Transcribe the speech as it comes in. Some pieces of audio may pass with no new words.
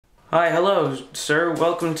Hi, hello, sir.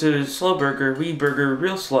 Welcome to Slow Burger. We burger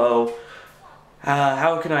real slow.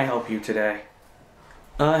 How can I help you today?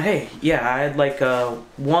 Hey, yeah, I'd like,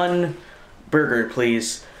 one burger,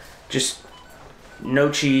 please. Just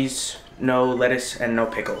no cheese, no lettuce, and no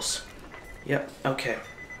pickles. Yep, okay.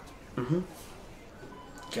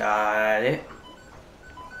 Got it.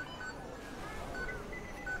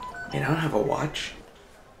 Man, I don't have a watch.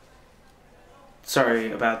 Sorry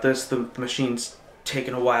about this. The machine's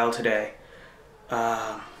taken a while today.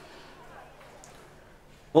 Well,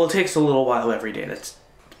 it takes a little while every day. That's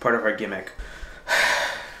part of our gimmick.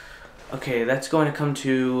 Okay, that's going to come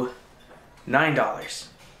to $9.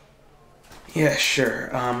 Yeah,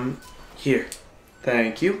 sure. Here.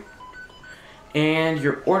 Thank you. And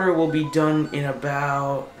your order will be done in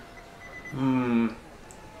about... Give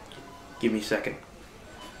me a second.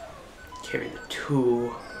 Carry the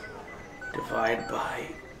 2. Divide by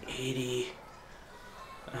 80.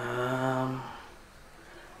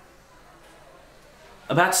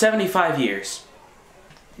 About 75 years.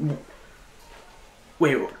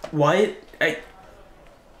 Wait, what?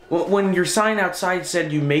 When your sign outside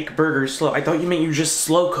said you make burgers slow, I thought you meant you just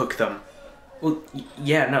slow cook them. Well,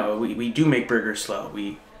 yeah, no, we do make burgers slow.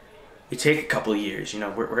 We take a couple of years, you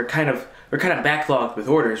know. We're kind of backlogged with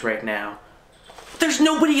orders right now. There's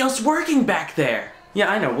nobody else working back there. Yeah,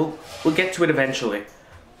 I know. We'll get to it eventually.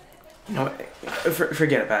 You know,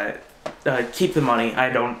 forget about it. Keep the money. I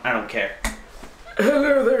don't care.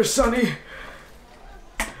 Hello there, Sonny.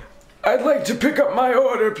 I'd like to pick up my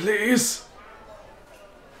order, please.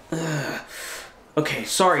 Okay,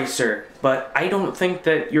 sorry, sir, but I don't think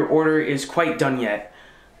that your order is quite done yet.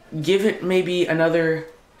 Give it maybe another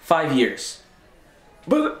 5 years.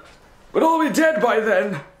 But I'll be dead by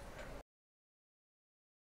then.